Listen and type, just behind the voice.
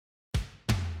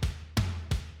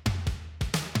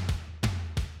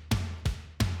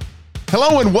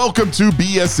Hello and welcome to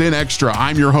BSN Xtra.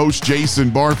 I'm your host, Jason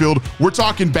Barfield. We're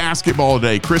talking basketball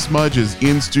today. Chris Mudge is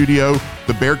in studio.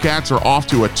 The Bearcats are off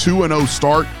to a 2-0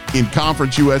 start in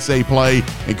Conference USA play,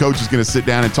 and Coach is going to sit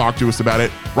down and talk to us about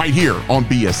it right here on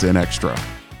BSN Xtra.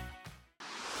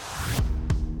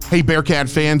 Hey, Bearcat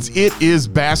fans, it is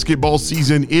basketball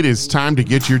season. It is time to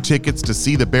get your tickets to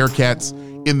see the Bearcats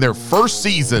in their first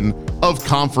season of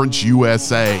Conference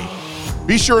USA.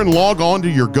 Be sure and log on to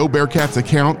your Go Bearcats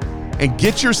account and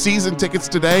get your season tickets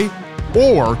today,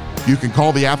 or you can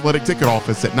call the Athletic Ticket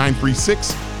Office at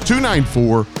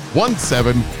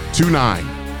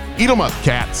 936-294-1729. Eat 'em up,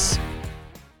 Cats.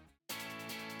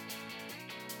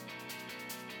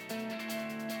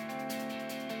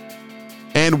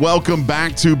 And welcome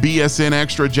back to BSN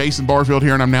Xtra. Jason Barfield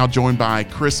here, and I'm now joined by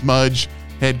Chris Mudge,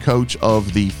 head coach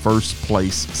of the first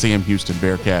place Sam Houston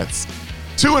Bearcats.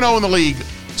 2-0 in the league,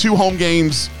 2 home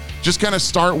games. Just kind of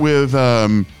start with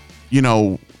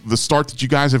the start that you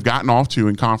guys have gotten off to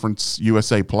in Conference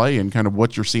USA play and kind of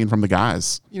what you're seeing from the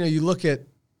guys. You know, you look at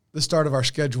the start of our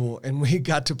schedule, and we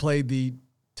got to play the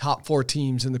top 4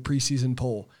 teams in the preseason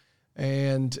poll.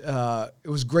 And it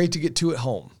was great to get 2 at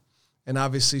home and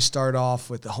obviously start off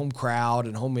with the home crowd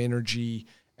and home energy.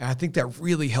 And I think that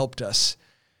really helped us.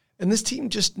 And this team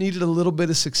just needed a little bit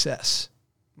of success.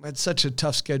 We had such a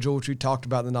tough schedule, which we talked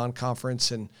about in the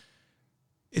non-conference, and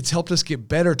it's helped us get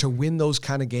better to win those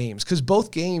kind of games because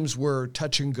both games were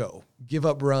touch and go, give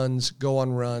up runs, go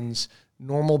on runs,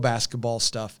 normal basketball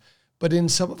stuff. But in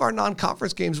some of our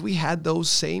non-conference games, we had those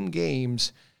same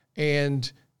games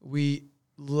and we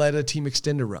let a team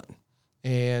extend a run.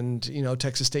 And,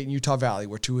 Texas State and Utah Valley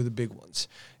were 2 of the big ones.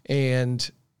 And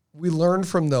we learned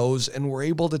from those and were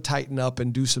able to tighten up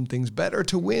and do some things better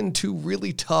to win 2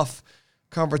 really tough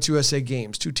Conference USA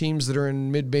games, 2 teams that are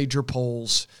in mid-major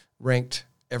polls ranked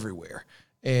everywhere,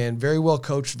 and very well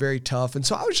coached, very tough. And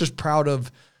so I was just proud of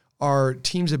our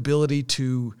team's ability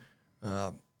to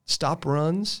stop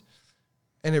runs,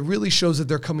 and it really shows that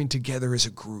they're coming together as a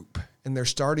group, and they're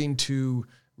starting to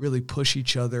really push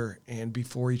each other and be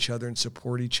for each other and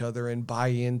support each other and buy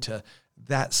into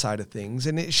that side of things.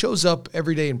 And it shows up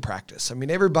every day in practice. I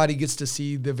mean, everybody gets to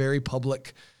see the very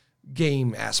public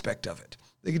game aspect of it.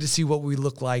 They get to see what we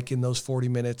look like in those 40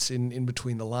 minutes in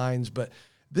between the lines, but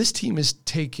this team has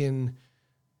taken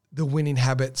the winning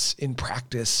habits in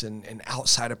practice and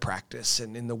outside of practice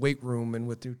and in the weight room and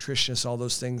with nutritionists, all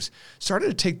those things, started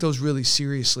to take those really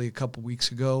seriously a couple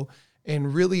weeks ago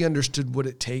and really understood what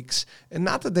it takes. And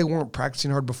not that they weren't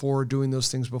practicing hard before or doing those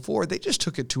things before, they just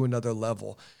took it to another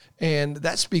level. And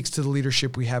that speaks to the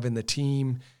leadership we have in the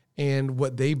team and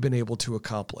what they've been able to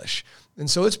accomplish. And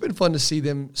so it's been fun to see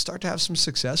them start to have some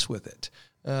success with it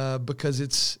because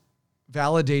it's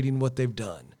validating what they've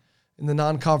done. In the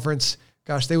non-conference,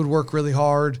 gosh, they would work really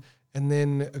hard and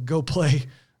then go play,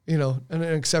 an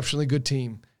exceptionally good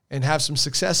team and have some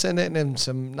success in it and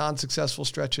some non-successful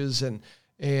stretches. And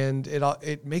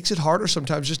it makes it harder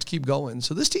sometimes just to keep going.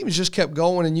 So this team has just kept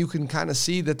going, and you can kind of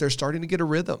see that they're starting to get a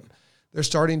rhythm. They're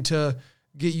starting to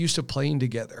get used to playing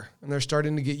together, and they're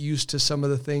starting to get used to some of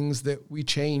the things that we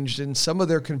changed. And some of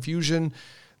their confusion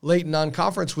late in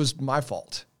non-conference was my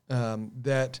fault,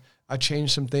 that I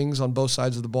changed some things on both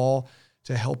sides of the ball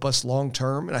to help us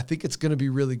long-term, and I think it's going to be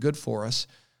really good for us.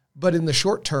 But in the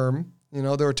short term, there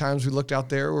were times we looked out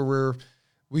there where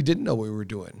we didn't know what we were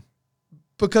doing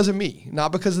because of me,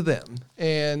 not because of them.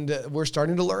 And we're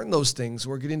starting to learn those things.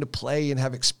 We're getting to play and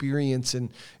have experience in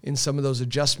some of those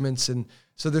adjustments, and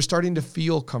so they're starting to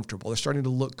feel comfortable. They're starting to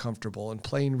look comfortable and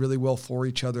playing really well for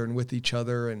each other and with each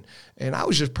other, and I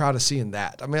was just proud of seeing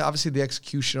that. I mean, obviously the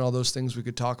execution, all those things we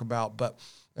could talk about, but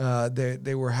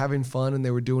they were having fun and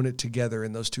they were doing it together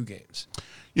in those 2 games.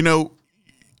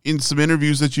 In some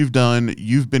interviews that you've done,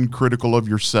 you've been critical of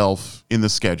yourself in the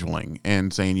scheduling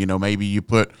and saying, maybe you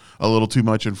put a little too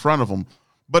much in front of them.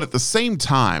 But at the same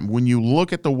time, when you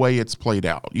look at the way it's played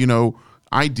out,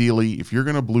 ideally, if you're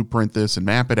going to blueprint this and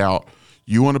map it out,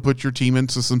 you want to put your team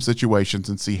into some situations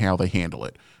and see how they handle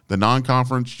it. The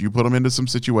non-conference, you put them into some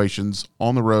situations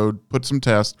on the road, put some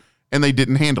tests, and they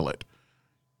didn't handle it.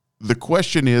 The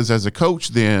question is, as a coach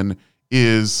then,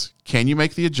 is can you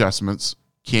make the adjustments?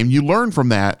 Can you learn from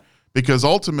that? Because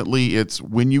ultimately it's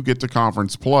when you get to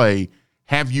conference play,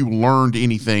 have you learned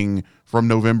anything from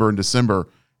November and December?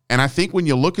 And I think when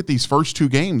you look at these first 2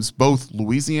 games, both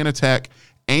Louisiana Tech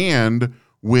and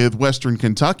with Western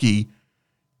Kentucky,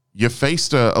 you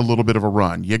faced a little bit of a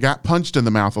run. You got punched in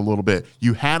the mouth a little bit.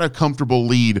 You had a comfortable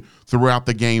lead throughout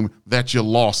the game that you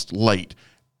lost late,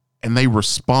 and they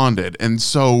responded. And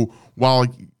so while,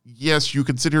 yes, you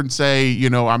could sit here and say,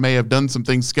 I may have done some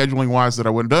things scheduling-wise that I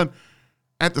wouldn't have done,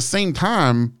 at the same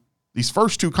time, these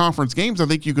first two conference games, I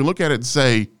think you can look at it and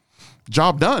say,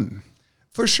 job done.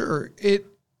 For sure.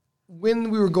 When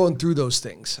we were going through those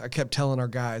things, I kept telling our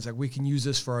guys, like, we can use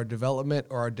this for our development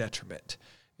or our detriment.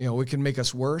 You know, we can make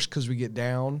us worse because we get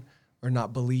down or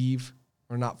not believe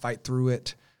or not fight through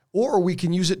it. Or we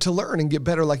can use it to learn and get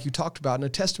better, like you talked about. And a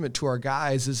testament to our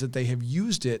guys is that they have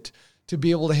used it to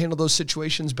be able to handle those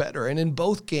situations better. And in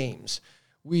both games,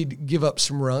 we'd give up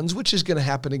some runs, which is going to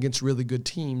happen against really good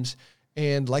teams.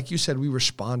 And like you said, we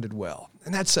responded well.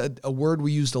 And that's a word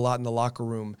we used a lot in the locker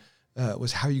room,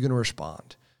 was how are you going to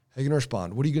respond? How are you going to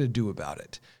respond? What are you going to do about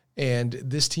it? And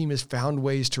this team has found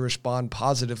ways to respond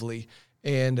positively,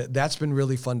 and that's been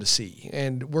really fun to see.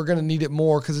 And we're going to need it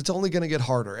more because it's only going to get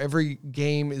harder. Every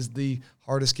game is the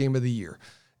hardest game of the year.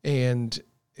 And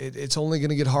it's only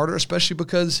going to get harder, especially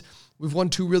because we've won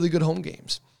 2 really good home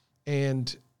games.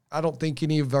 And I don't think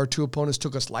any of our 2 opponents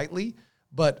took us lightly,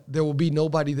 but there will be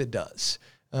nobody that does.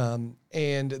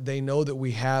 And they know that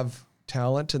we have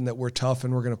talent and that we're tough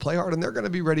and we're going to play hard, and they're going to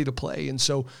be ready to play. And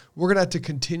so we're going to have to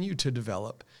continue to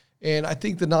develop. And I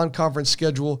think the non-conference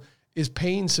schedule is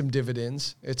paying some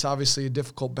dividends. It's obviously a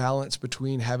difficult balance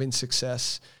between having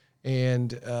success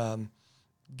and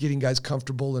getting guys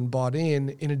comfortable and bought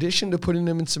in addition to putting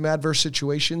them in some adverse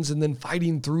situations and then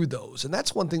fighting through those. And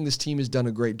that's one thing this team has done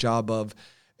a great job of,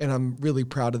 and I'm really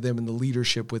proud of them and the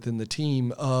leadership within the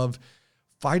team of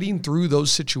fighting through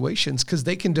those situations, because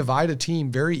they can divide a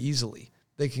team very easily.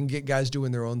 They can get guys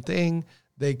doing their own thing.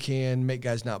 They can make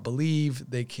guys not believe.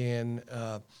 They can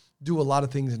do a lot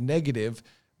of things negative,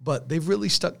 but they've really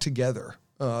stuck together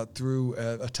through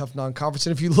a tough non-conference.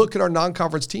 And if you look at our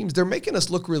non-conference teams, they're making us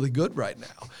look really good right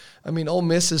now. I mean, Ole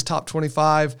Miss is top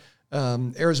 25.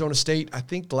 Arizona State, I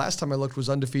think the last time I looked, was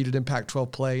undefeated in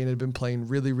Pac-12 play and had been playing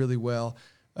really, really well.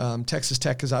 Texas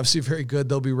Tech is obviously very good.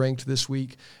 They'll be ranked this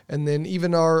week. And then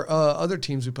even our other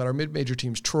teams we put, our mid-major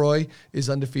teams, Troy is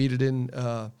undefeated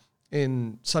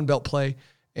in Sun Belt play,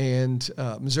 and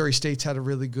Missouri State's had a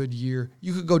really good year.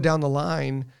 You could go down the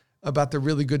line about the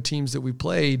really good teams that we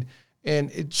played,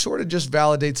 and it sort of just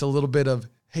validates a little bit of,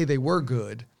 hey, they were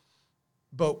good,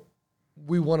 but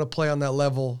we want to play on that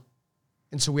level,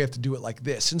 and so we have to do it like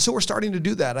this. And so we're starting to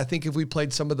do that. I think if we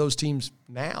played some of those teams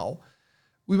now,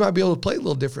 we might be able to play a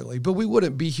little differently, but we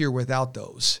wouldn't be here without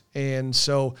those. And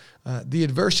so the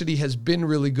adversity has been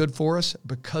really good for us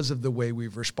because of the way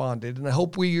we've responded. And I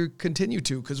hope we continue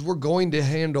to, because we're going to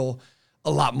handle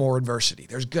a lot more adversity.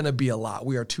 There's going to be a lot.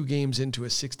 We are 2 games into a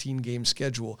 16-game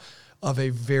schedule of a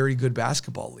very good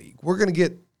basketball league. We're going to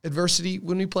get adversity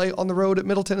when we play on the road at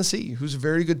Middle Tennessee, who's a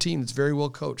very good team that's very well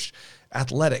coached,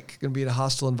 athletic, going to be in a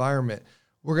hostile environment.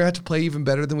 We're going to have to play even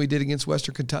better than we did against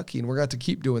Western Kentucky, and we're going to have to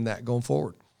keep doing that going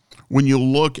forward. When you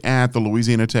look at the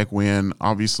Louisiana Tech win,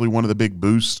 obviously one of the big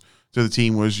boosts to the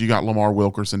team was you got Lamar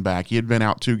Wilkerson back. He had been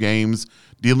out 2 games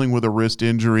dealing with a wrist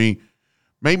injury.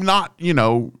 Maybe not,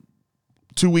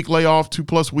 2-week layoff,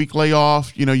 2+ week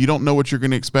layoff. You don't know what you're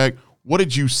going to expect. What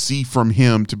did you see from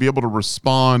him to be able to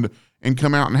respond and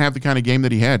come out and have the kind of game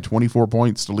that he had, 24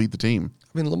 points to lead the team?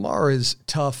 I mean, Lamar is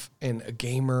tough and a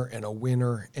gamer and a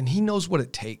winner, and he knows what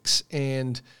it takes.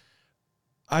 And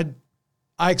I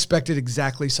expected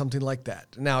exactly something like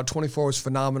that. Now, 24 was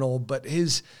phenomenal, but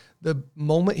the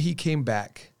moment he came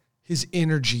back, his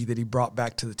energy that he brought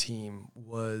back to the team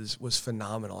was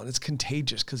phenomenal. And it's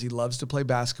contagious because he loves to play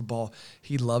basketball.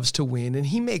 He loves to win, and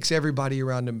he makes everybody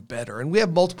around him better. And we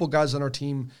have multiple guys on our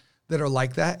team that are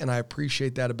like that, and I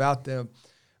appreciate that about them.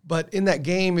 But in that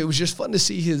game, it was just fun to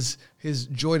see his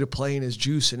joy to play and his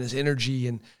juice and his energy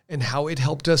and how it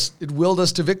helped us. It willed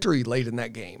us to victory late in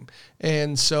that game.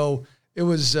 And so it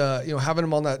was, having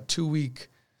him on that 2-week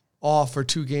off or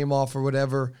 2-game off or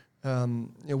whatever.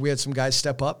 We had some guys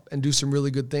step up and do some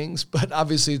really good things, but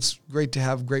obviously it's great to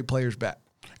have great players back.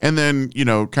 And then,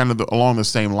 kind of along the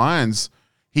same lines,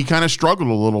 he kind of struggled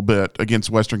a little bit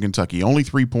against Western Kentucky. Only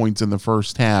 3 points in the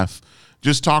first half.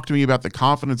 Just talk to me about the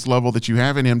confidence level that you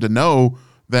have in him to know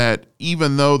that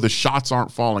even though the shots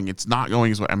aren't falling, it's not going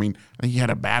his way. I mean, I think he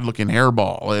had a bad-looking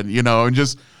hairball, and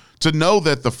just to know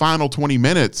that the final 20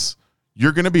 minutes,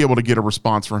 you're going to be able to get a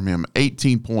response from him.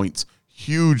 18 points,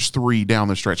 huge 3 down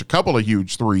the stretch, a couple of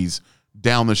huge 3s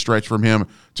down the stretch from him,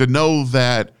 to know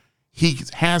that he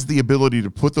has the ability to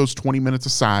put those 20 minutes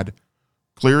aside,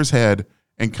 clear his head,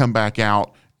 and come back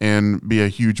out and be a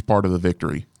huge part of the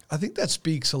victory. I think that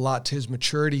speaks a lot to his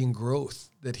maturity and growth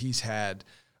that he's had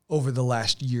over the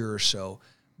last year or so,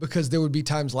 because there would be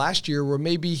times last year where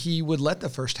maybe he would let the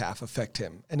first half affect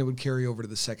him and it would carry over to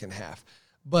the second half.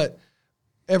 But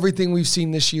everything we've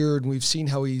seen this year, and we've seen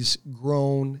how he's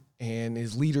grown and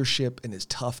his leadership and his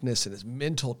toughness and his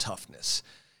mental toughness,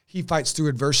 he fights through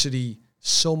adversity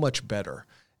so much better.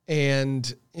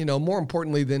 And, more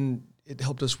importantly than it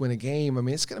helped us win a game, I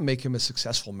mean, it's going to make him a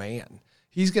successful man.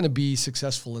 He's going to be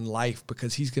successful in life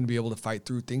because he's going to be able to fight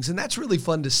through things. And that's really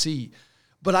fun to see.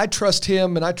 But I trust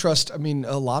him, and I trust, a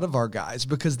lot of our guys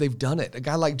because they've done it. A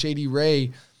guy like J.D.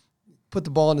 Ray put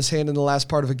the ball in his hand in the last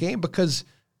part of a game because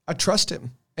I trust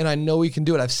him, and I know he can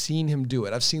do it. I've seen him do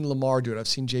it. I've seen Lamar do it. I've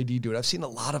seen J.D. do it. I've seen a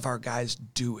lot of our guys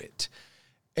do it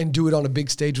and do it on a big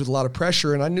stage with a lot of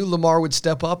pressure. And I knew Lamar would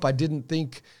step up. I didn't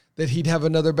think that he'd have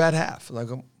another bad half. Like,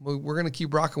 we're going to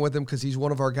keep rocking with him because he's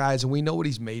one of our guys, and we know what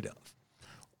he's made of.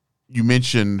 You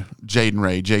mentioned Jaden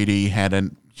Ray. JD had a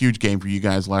huge game for you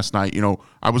guys last night.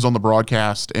 I was on the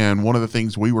broadcast, and one of the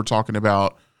things we were talking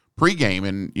about pregame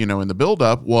and, in the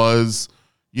buildup was,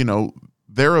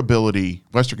 their ability,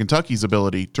 Western Kentucky's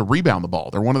ability to rebound the ball.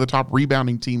 They're one of the top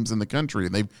rebounding teams in the country,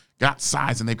 and they've got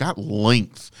size and they've got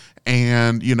length.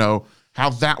 And, how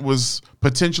that was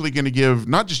potentially going to give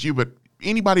not just you, but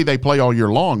anybody they play all year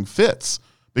long fits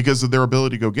because of their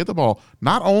ability to go get the ball.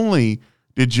 Not only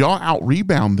did y'all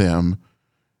out-rebound them,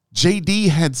 JD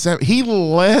had 7. He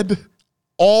led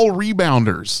all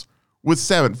rebounders with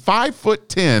 7.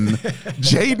 5'10",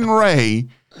 Jaden Ray,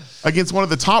 against one of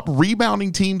the top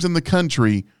rebounding teams in the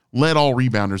country, led all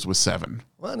rebounders with 7.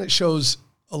 Well, and it shows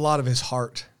a lot of his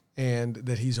heart and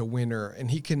that he's a winner,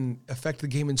 and he can affect the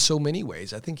game in so many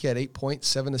ways. I think he had 8 points,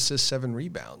 7 assists, 7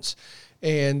 rebounds.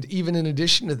 And even in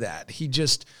addition to that, he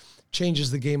just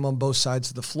changes the game on both sides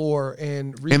of the floor.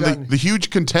 And the huge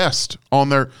contest on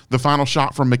the final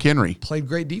shot from McHenry. Played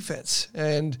great defense.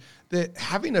 And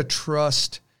having a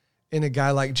trust in a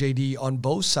guy like JD on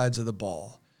both sides of the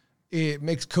ball, it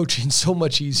makes coaching so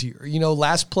much easier.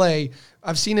 Last play,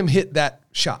 I've seen him hit that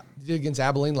shot. He did against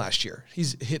Abilene last year.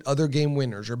 He's hit other game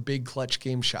winners or big clutch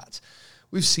game shots.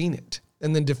 We've seen it.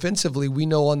 And then defensively, we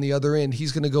know on the other end,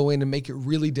 he's going to go in and make it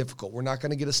really difficult. We're not going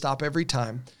to get a stop every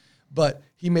time. But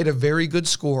he made a very good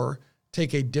scorer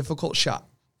take a difficult shot,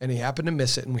 and he happened to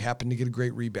miss it, and we happened to get a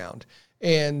great rebound.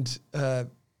 And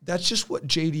that's just what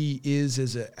JD is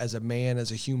as a man,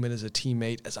 as a human, as a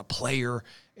teammate, as a player.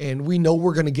 And we know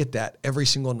we're going to get that every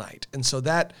single night. And so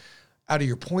that, out of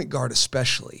your point guard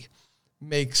especially,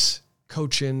 makes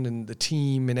coaching and the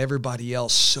team and everybody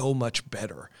else so much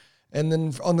better. And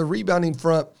then on the rebounding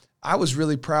front, I was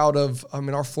really proud of,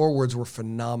 our forwards were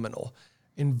phenomenal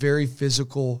and very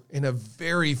physical in a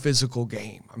very physical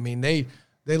game.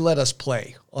 They let us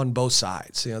play on both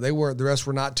sides. The rest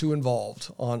were not too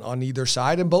involved on either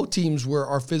side, and both teams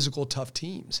are physical, tough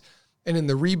teams. And in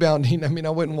the rebounding, I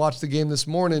went and watched the game this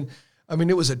morning.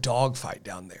 It was a dogfight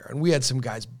down there, and we had some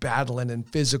guys battling and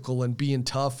physical and being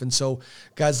tough. And so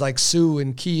guys like Sue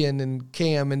and Kean and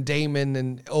Cam and Damon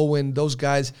and Owen, those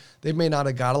guys, they may not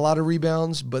have got a lot of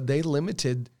rebounds, but they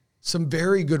limited some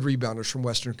very good rebounders from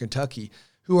Western Kentucky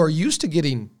who are used to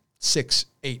getting 6,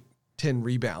 8, 10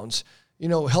 rebounds,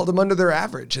 held them under their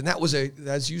average. And that was,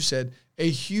 as you said, a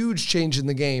huge change in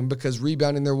the game because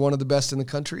rebounding, they're one of the best in the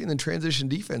country, and then transition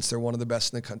defense, they're one of the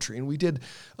best in the country. And we did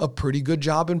a pretty good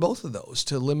job in both of those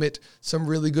to limit some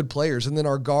really good players. And then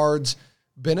our guards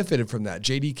benefited from that.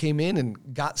 JD came in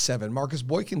and got 7. Marcus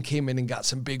Boykin came in and got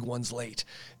some big ones late.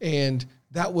 And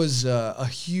that was a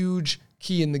huge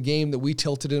key in the game that we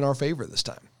tilted in our favor this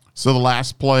time. So the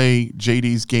last play,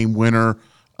 JD's game winner,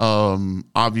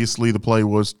 obviously the play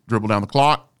was dribble down the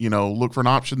clock, look for an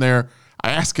option there. I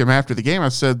asked him after the game, I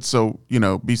said, so,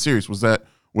 be serious. Was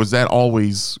that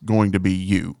always going to be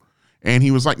you? And he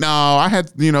was like, no, I had,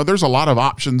 there's a lot of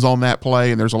options on that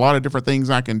play and there's a lot of different things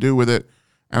I can do with it.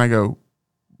 And I go,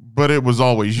 but it was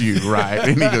always you, right?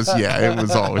 And he goes, yeah, it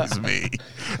was always me.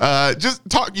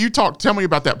 Tell me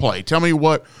about that play. Tell me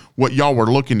what y'all were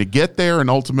looking to get there and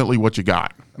ultimately what you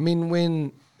got.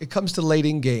 When it comes to late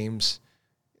in games,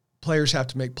 players have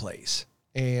to make plays.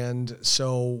 And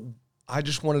so I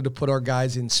just wanted to put our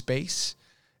guys in space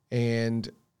and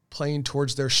playing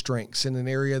towards their strengths in an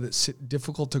area that's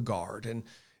difficult to guard. And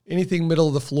anything middle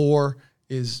of the floor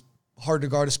is hard to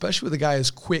guard, especially with a guy as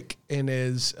quick and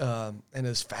as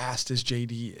fast as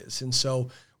JD is. And so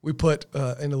we put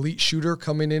an elite shooter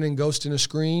coming in and ghosting a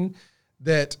screen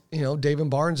that,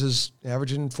 David Barnes is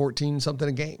averaging 14-something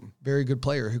a game. Very good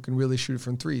player who can really shoot it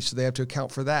from 3, so they have to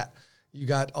account for that. You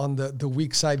got on the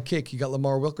weak side kick, you got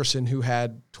Lamar Wilkerson, who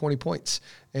had 20 points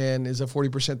and is a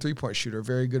 40% three-point shooter,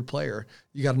 very good player.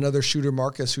 You got another shooter,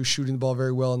 Marcus, who's shooting the ball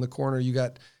very well in the corner. You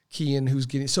got Kean, who's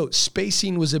getting – so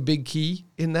spacing was a big key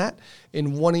in that,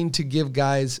 in wanting to give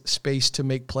guys space to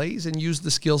make plays and use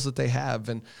the skills that they have.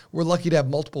 And we're lucky to have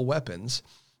multiple weapons.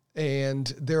 And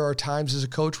there are times as a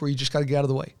coach where you just got to get out of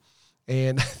the way.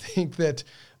 And I think that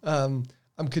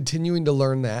I'm continuing to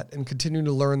learn that and continuing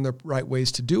to learn the right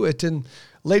ways to do it. And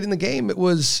late in the game, it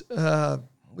was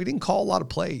we didn't call a lot of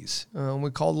plays.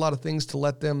 We called a lot of things to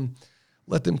let them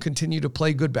continue to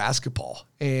play good basketball,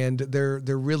 and they're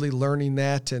really learning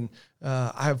that. And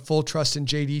I have full trust in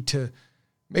JD to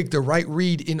make the right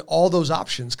read in all those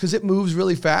options, because it moves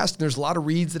really fast. And there's a lot of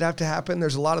reads that have to happen.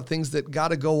 There's a lot of things that got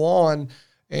to go on,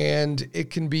 and it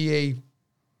can be a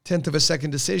 1/10 of a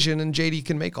second decision, and JD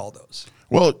can make all those.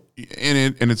 Well,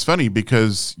 and it's funny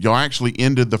because y'all actually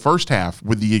ended the first half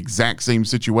with the exact same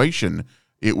situation.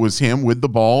 It was him with the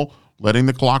ball, letting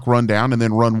the clock run down, and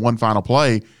then run one final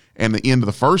play. And the end of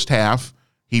the first half,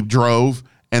 he drove,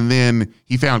 and then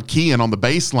he found Kean on the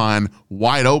baseline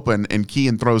wide open, and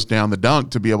Kean throws down the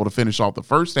dunk to be able to finish off the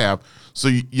first half. So,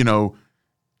 you know,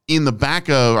 in the back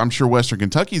of, I'm sure, Western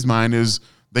Kentucky's mind is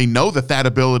they know that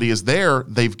ability is there.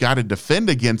 They've got to defend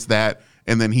against that,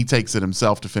 and then he takes it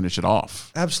himself to finish it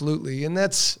off. Absolutely. And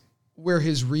that's where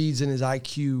his reads and his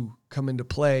IQ come into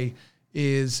play,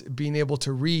 is being able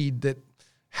to read that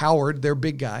Howard, their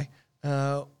big guy,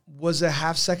 was a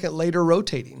half second later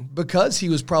rotating, because he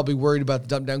was probably worried about the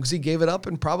dump down, because he gave it up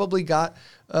and probably got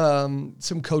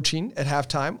some coaching at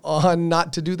halftime on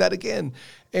not to do that again.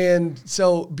 And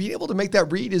so being able to make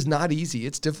that read is not easy.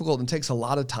 It's difficult and takes a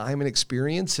lot of time and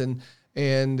experience.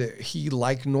 And he,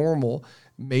 like normal,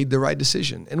 made the right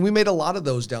decision. And we made a lot of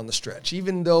those down the stretch,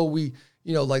 even though we,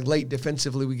 like late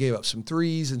defensively, we gave up some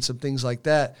threes and some things like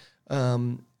that.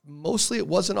 Mostly it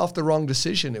wasn't off the wrong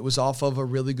decision. It was off of a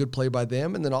really good play by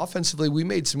them. And then offensively, we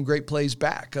made some great plays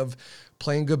back of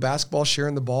playing good basketball,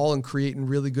 sharing the ball, and creating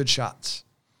really good shots.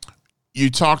 You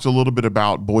talked a little bit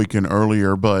about Boykin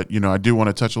earlier, but, I do want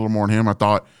to touch a little more on him. I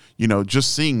thought,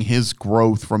 just seeing his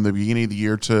growth from the beginning of the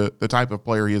year to the type of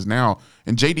player he is now.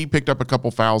 And JD picked up a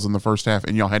couple fouls in the first half,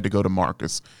 and y'all had to go to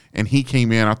Marcus. And he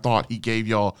came in. I thought he gave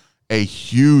y'all a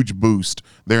huge boost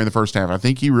there in the first half. I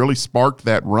think he really sparked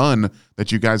that run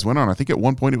that you guys went on. I think at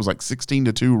one point it was like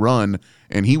 16-2 run,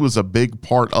 and he was a big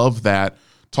part of that.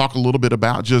 Talk a little bit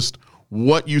about just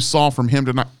what you saw from him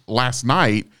last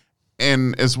night,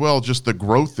 and as well just the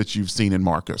growth that you've seen in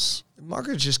Marcus.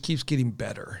 Marcus just keeps getting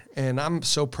better, and I'm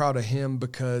so proud of him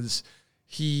because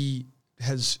he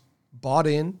has bought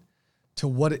in to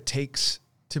what it takes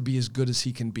to be as good as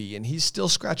he can be, and he's still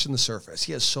scratching the surface.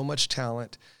 He has so much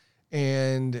talent,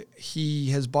 and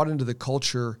he has bought into the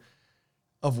culture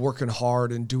of working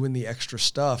hard and doing the extra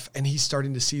stuff. And he's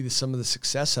starting to see some of the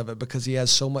success of it because he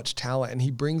has so much talent, and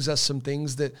he brings us some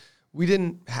things that we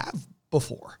didn't have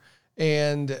before.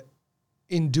 And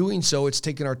in doing so, it's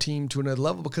taken our team to another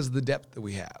level because of the depth that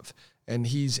we have. And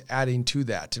he's adding to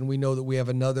that. And we know that we have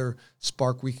another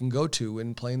spark we can go to,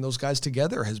 and playing those guys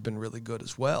together has been really good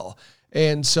as well.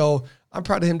 And so I'm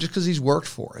proud of him just because he's worked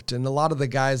for it. And a lot of the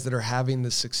guys that are having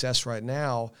the success right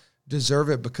now deserve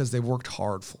it because they worked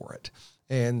hard for it.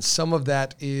 And some of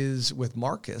that is with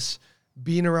Marcus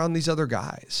being around these other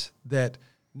guys that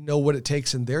know what it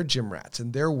takes, and they're gym rats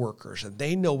and they're workers, and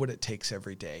they know what it takes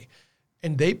every day.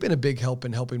 And they've been a big help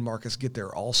in helping Marcus get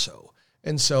there also.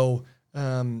 And so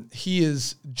he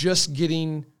is just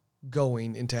getting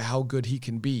going into how good he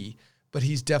can be, but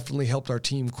he's definitely helped our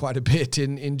team quite a bit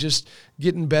in just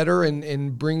getting better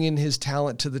and bringing his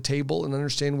talent to the table and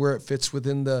understand where it fits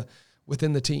within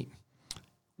the team.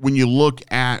 When you look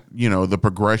at, the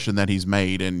progression that he's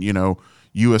made, and,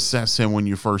 you assess him when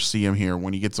you first see him here,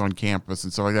 when he gets on campus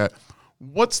and stuff like that,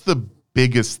 what's the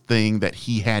biggest thing that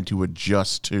he had to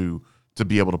adjust to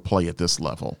be able to play at this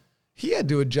level? He had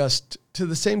to adjust to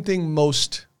the same thing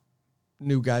most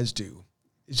new guys do.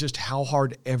 It's just how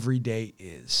hard every day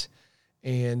is.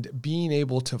 And being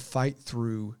able to fight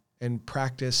through and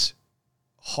practice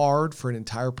hard for an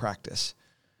entire practice.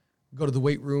 Go to the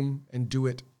weight room and do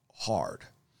it hard.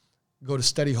 Go to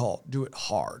study hall, do it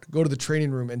hard. Go to the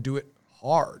training room and do it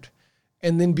hard.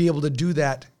 And then be able to do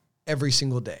that every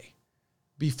single day.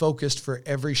 Be focused for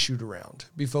every shoot around.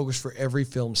 Be focused for every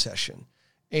film session.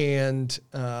 And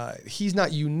he's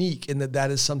not unique in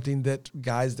that is something that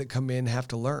guys that come in have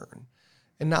to learn.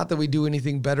 And not that we do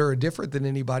anything better or different than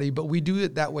anybody, but we do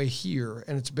it that way here,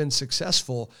 and it's been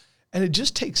successful. And it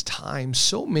just takes time.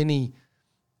 So many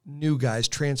new guys,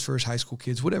 transfers, high school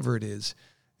kids, whatever it is,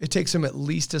 it takes them at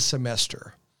least a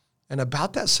semester. And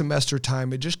about that semester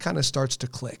time, it just kind of starts to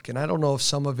click. And I don't know if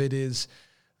some of it is,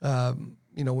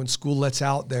 when school lets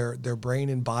out, their brain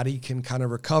and body can kind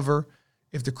of recover.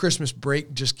 If the Christmas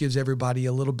break just gives everybody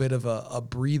a little bit of a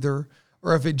breather,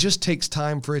 or if it just takes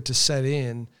time for it to set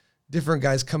in. Different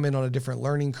guys come in on a different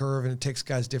learning curve, and it takes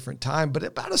guys different time. But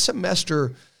about a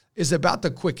semester is about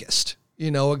the quickest.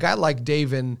 A guy like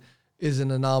Davin is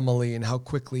an anomaly in how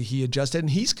quickly he adjusted. And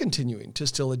he's continuing to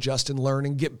still adjust and learn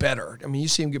and get better. I mean, you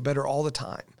see him get better all the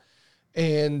time.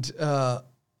 And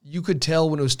you could tell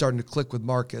when it was starting to click with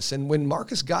Marcus. And when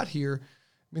Marcus got here,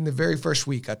 I mean, the very first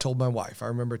week, I told my wife, I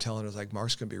remember telling her, I was like,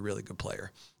 Mark's going to be a really good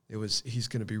player. He's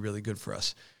going to be really good for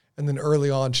us. And then early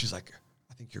on, she's like,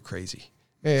 I think you're crazy.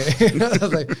 And I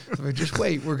was like, just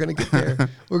wait, we're going to get there.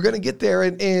 We're going to get there.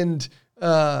 And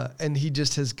he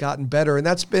just has gotten better. And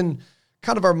that's been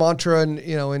kind of our mantra. And,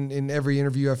 you know, in every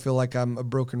interview, I feel like I'm a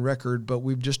broken record, but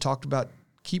we've just talked about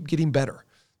keep getting better.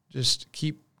 Just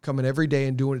keep coming every day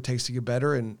and doing what it takes to get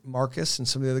better. And Marcus and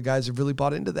some of the other guys have really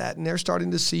bought into that. And they're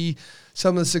starting to see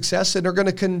some of the success, and they're going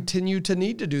to continue to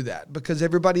need to do that because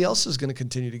everybody else is going to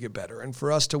continue to get better. And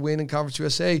for us to win in Conference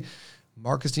USA,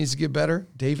 Marcus needs to get better.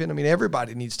 David, I mean,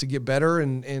 everybody needs to get better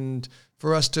and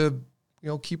for us to, you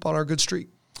know, keep on our good streak.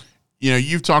 You know,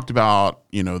 you've talked about,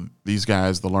 you know, these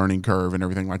guys, the learning curve and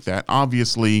everything like that.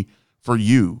 Obviously, for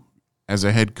you as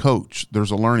a head coach,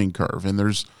 there's a learning curve, and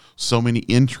there's so many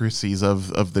intricacies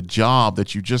of the job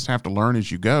that you just have to learn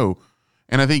as you go.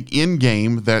 And I think in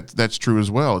game that's true as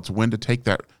well. It's when to take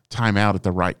that time out at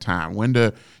the right time, when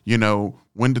to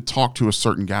talk to a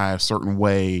certain guy a certain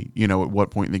way, you know, at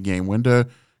what point in the game, when to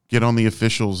get on the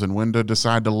officials and when to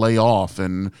decide to lay off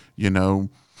and, you know,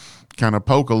 kind of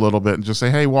poke a little bit and just say,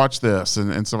 hey, watch this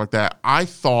and stuff like that. I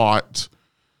thought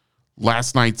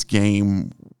last night's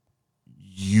game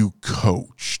you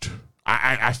coached.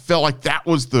 I felt like that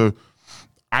was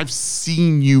I've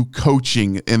seen you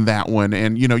coaching in that one.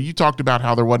 And, you know, you talked about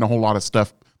how there wasn't a whole lot of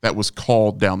stuff that was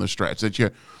called down the stretch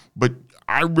but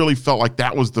I really felt like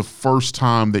that was the first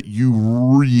time that you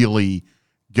really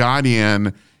got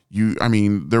in.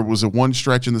 There was a one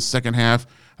stretch in the second half.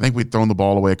 I think we'd thrown the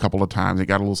ball away a couple of times. It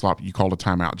got a little sloppy. You called a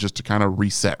timeout just to kind of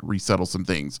resettle some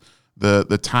things. The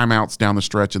timeouts down the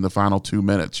stretch in the final 2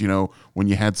 minutes, you know, when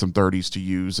you had some 30s to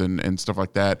use and stuff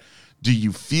like that. Do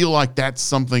you feel like that's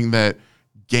something that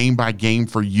game by game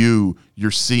for you,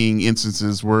 you're seeing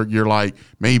instances where you're like,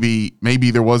 maybe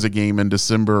there was a game in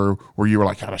December where you were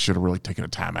like, God, I should have really taken a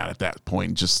timeout at that point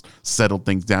and just settled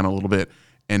things down a little bit,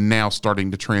 and now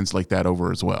starting to translate that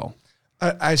over as well?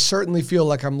 I certainly feel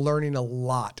like I'm learning a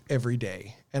lot every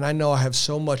day. And I know I have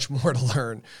so much more to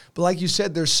learn. But like you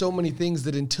said, there's so many things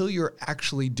that until you're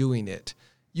actually doing it,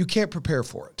 you can't prepare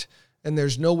for it. And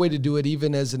there's no way to do it,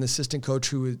 even as an assistant coach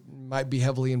who might be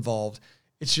heavily involved.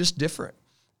 It's just different.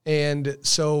 And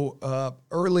so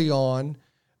early on,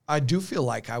 I do feel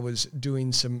like I was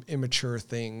doing some immature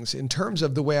things in terms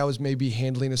of the way I was maybe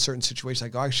handling a certain situation.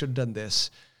 Like, oh, I should have done this,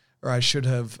 or I should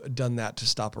have done that to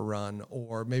stop a run,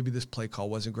 or maybe this play call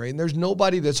wasn't great. And there's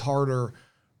nobody that's harder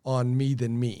on me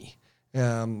than me,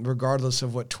 regardless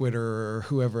of what Twitter or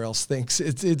whoever else thinks.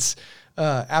 It's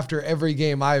after every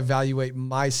game, I evaluate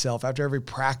myself. After every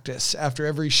practice, after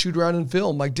every shoot around in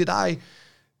film, like, did I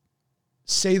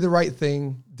say the right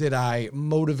thing? Did I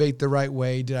motivate the right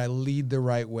way? Did I lead the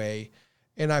right way?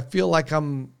 And I feel like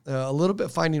I'm a little bit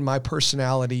finding my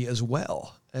personality as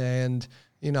well. And,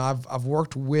 you know, I've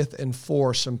worked with and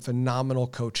for some phenomenal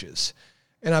coaches,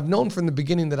 and I've known from the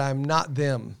beginning that I'm not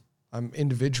them. I'm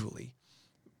individually.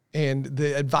 And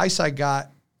the advice I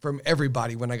got from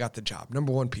everybody when I got the job,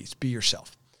 number one piece, be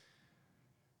yourself.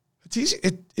 It's easy.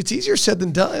 It's easier said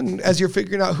than done as you're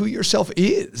figuring out who yourself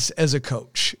is as a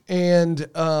coach. And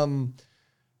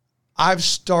I've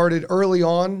started early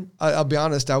on. I'll be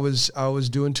honest. I was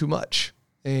doing too much,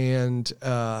 and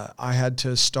I had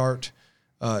to start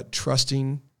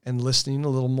trusting and listening a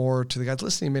little more to the guys.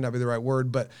 Listening may not be the right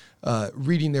word, but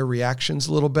reading their reactions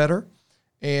a little better.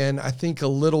 And I think a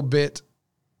little bit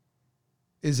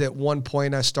is at one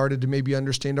point I started to maybe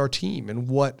understand our team and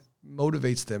what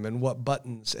motivates them and what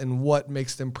buttons and what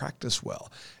makes them practice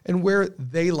well and where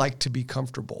they like to be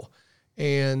comfortable.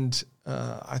 And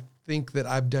I think that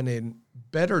I've done a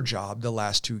better job the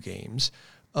last two games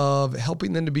of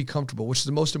helping them to be comfortable, which is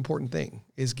the most important thing,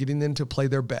 is getting them to play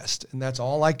their best. And that's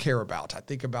all I care about. I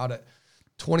think about it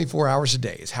 24 hours a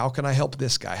day is how can I help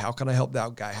this guy? How can I help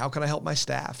that guy? How can I help my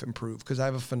staff improve? Because I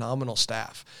have a phenomenal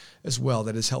staff as well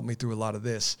that has helped me through a lot of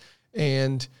this.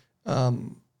 And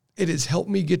it has helped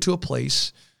me get to a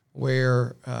place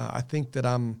where I think that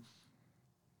I'm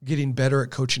getting better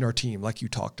at coaching our team, like you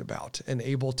talked about, and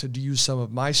able to use some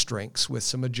of my strengths with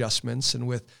some adjustments and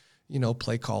with, you know,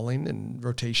 play calling and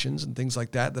rotations and things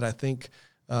like that I think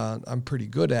I'm pretty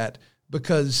good at,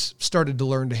 because started to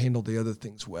learn to handle the other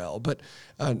things well. But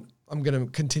I'm going to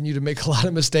continue to make a lot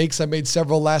of mistakes. I made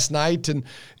several last night, and,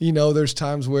 you know, there's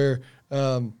times where,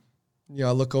 you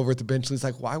I look over at the bench and he's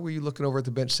like, why were you looking over at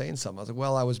the bench saying something? I was like,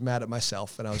 well, I was mad at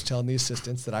myself and I was telling the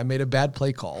assistants that I made a bad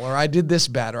play call or I did this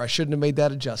bad or I shouldn't have made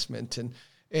that adjustment.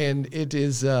 And it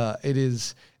is a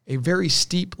very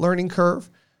steep learning curve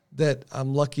that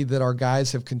I'm lucky that our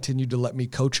guys have continued to let me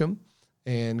coach them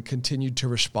and continued to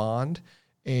respond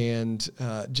and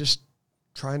just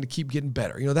trying to keep getting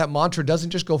better. That mantra doesn't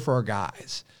just go for our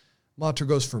guys. Mantra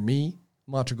goes for me.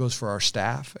 Mantra goes for our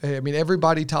staff. I mean,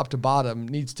 everybody top to bottom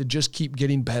needs to just keep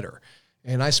getting better.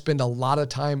 And I spend a lot of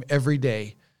time every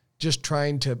day just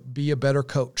trying to be a better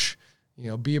coach,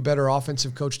 be a better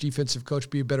offensive coach, defensive coach,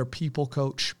 be a better people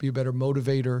coach, be a better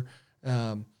motivator,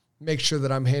 make sure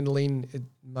that I'm handling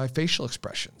my facial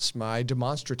expressions, my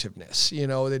demonstrativeness,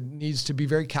 that needs to be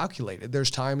very calculated.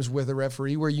 There's times with a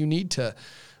referee where you need to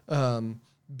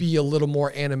be a little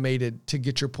more animated to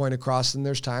get your point across. And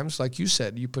there's times, like you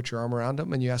said, you put your arm around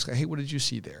them and you ask, hey, what did you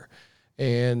see there?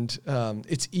 And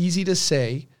it's easy to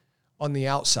say on the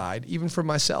outside, even for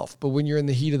myself, but when you're in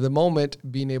the heat of the moment,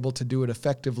 being able to do it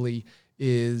effectively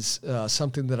is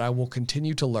something that I will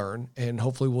continue to learn and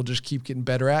hopefully we'll just keep getting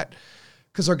better at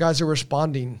because our guys are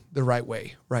responding the right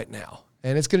way right now.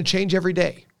 And it's going to change every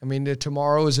day. I mean,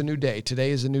 tomorrow is a new day.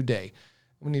 Today is a new day.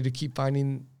 We need to keep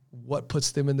finding what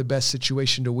puts them in the best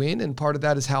situation to win. And part of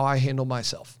that is how I handle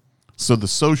myself. So the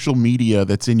social media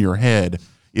that's in your head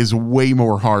is way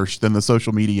more harsh than the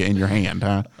social media in your hand,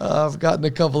 huh? I've gotten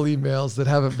a couple emails that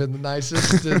haven't been the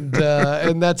nicest,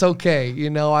 and that's okay.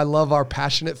 I love our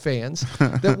passionate fans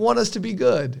that want us to be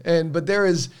good. But there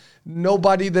is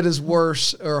nobody that is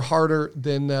worse or harder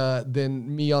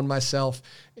than me on myself.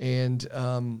 And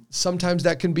sometimes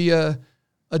that can be a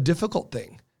difficult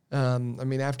thing.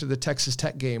 After the Texas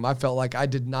Tech game, I felt like I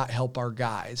did not help our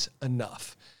guys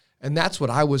enough. And that's what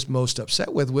I was most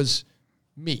upset with was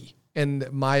me and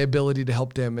my ability to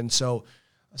help them. And so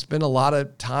I spent a lot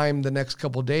of time the next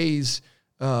couple of days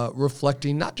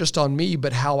reflecting not just on me,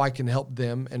 but how I can help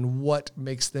them and what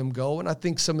makes them go. And I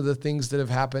think some of the things that have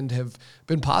happened have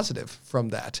been positive from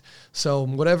that. So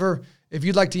if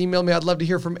you'd like to email me, I'd love to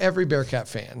hear from every Bearcat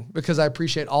fan because I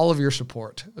appreciate all of your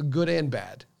support, good and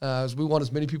bad, as we want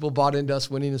as many people bought into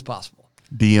us winning as possible.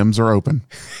 DMs are open.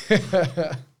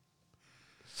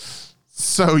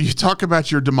 So you talk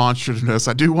about your demonstrativeness.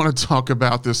 I do want to talk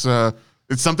about this.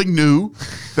 It's something new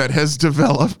that has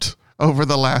developed over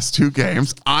the last 2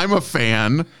 games. I'm a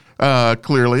fan.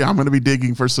 Clearly, I'm going to be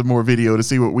digging for some more video to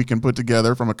see what we can put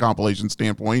together from a compilation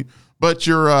standpoint. But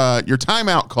your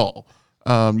timeout call.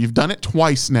 You've done it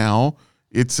twice now.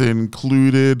 It's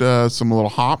included some little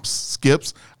hops,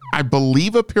 skips, I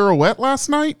believe a pirouette last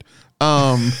night.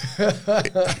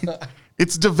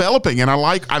 It's developing, and I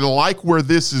like where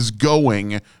this is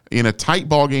going in a tight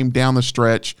ball game down the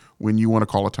stretch when you want to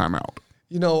call a timeout.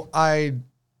 I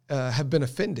have been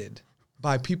offended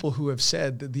by people who have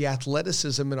said that the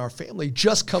athleticism in our family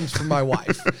just comes from my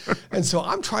wife. And so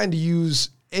I'm trying to use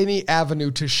any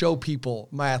avenue to show people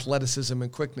my athleticism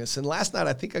and quickness. And last night,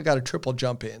 I think I got a triple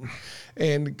jump in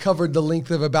and covered the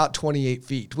length of about 28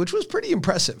 feet, which was pretty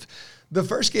impressive. The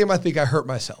first game, I think I hurt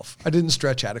myself. I didn't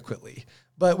stretch adequately.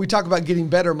 But we talk about getting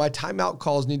better. My timeout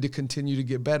calls need to continue to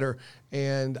get better.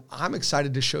 And I'm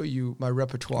excited to show you my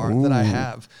repertoire that I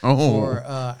have for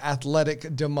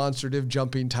athletic, demonstrative,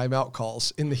 jumping timeout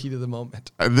calls in the heat of the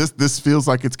moment. This feels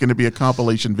like it's going to be a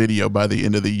compilation video by the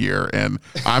end of the year. And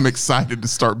I'm excited to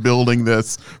start building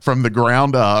this from the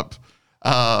ground up.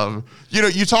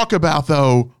 You talk about,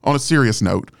 though, on a serious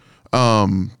note,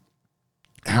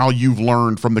 how you've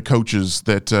learned from the coaches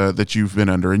that you've been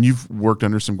under, and you've worked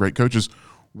under some great coaches.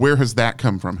 Where has that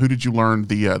come from? Who did you learn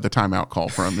the timeout call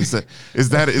from? Is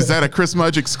that a Chris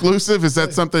Mudge exclusive? Is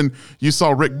that something you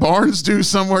saw Rick Barnes do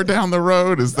somewhere down the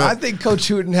road? I think Coach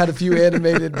Hooten had a few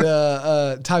animated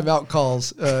timeout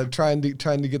calls trying to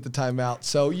get the timeout.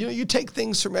 So you take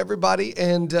things from everybody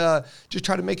and just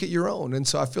try to make it your own. And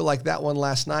so I feel like that one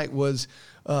last night was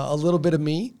a little bit of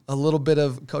me, a little bit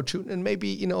of Coach Hooten, and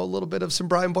maybe a little bit of some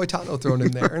Brian Boitano thrown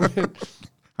in there.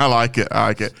 I like it.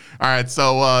 All right,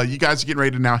 so you guys are getting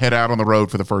ready to now head out on the road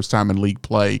for the first time in league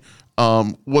play.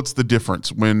 What's the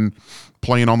difference when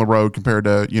playing on the road compared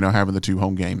to having the 2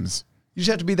 home games? You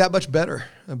just have to be that much better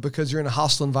because you're in a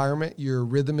hostile environment. Your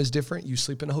rhythm is different. You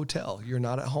sleep in a hotel. You're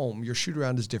not at home. Your shoot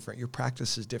around is different. Your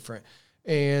practice is different.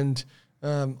 And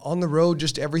on the road,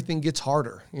 just everything gets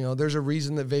harder. There's a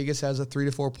reason that Vegas has a 3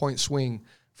 to 4 point swing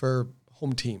for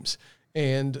home teams.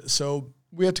 And so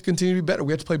we have to continue to be better.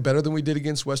 We have to play better than we did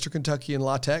against Western Kentucky and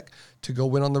La Tech to go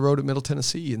win on the road at Middle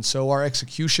Tennessee. And so our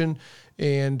execution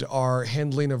and our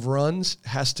handling of runs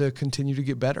has to continue to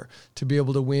get better to be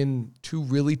able to win 2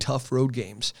 really tough road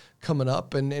games coming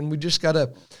up. And we just got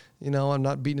to I'm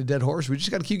not beating a dead horse. We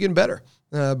just got to keep getting better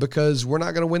because we're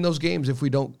not going to win those games if we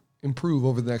don't improve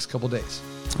over the next couple of days.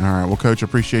 All right. Well, Coach,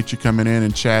 appreciate you coming in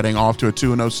and chatting. Off to a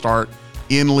 2-0 start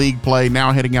in league play.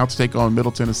 Now heading out to take on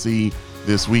Middle Tennessee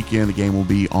this weekend. The game will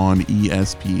be on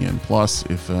ESPN Plus.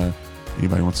 If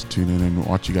anybody wants to tune in and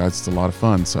watch you guys, it's a lot of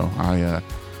fun. So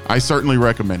I certainly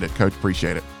recommend it, Coach.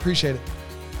 Appreciate it. Appreciate it.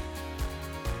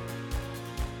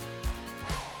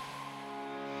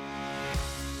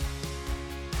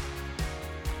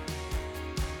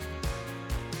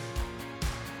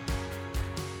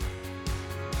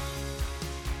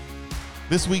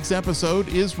 This week's episode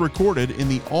is recorded in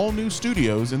the all-new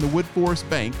studios in the Woodforest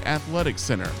Bank Athletics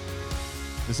Center.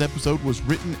 This episode was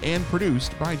written and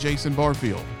produced by Jason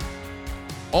Barfield.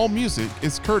 All music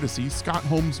is courtesy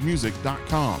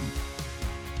ScottHolmesMusic.com.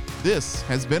 This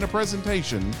has been a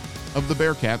presentation of the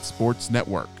Bearcat Sports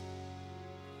Network.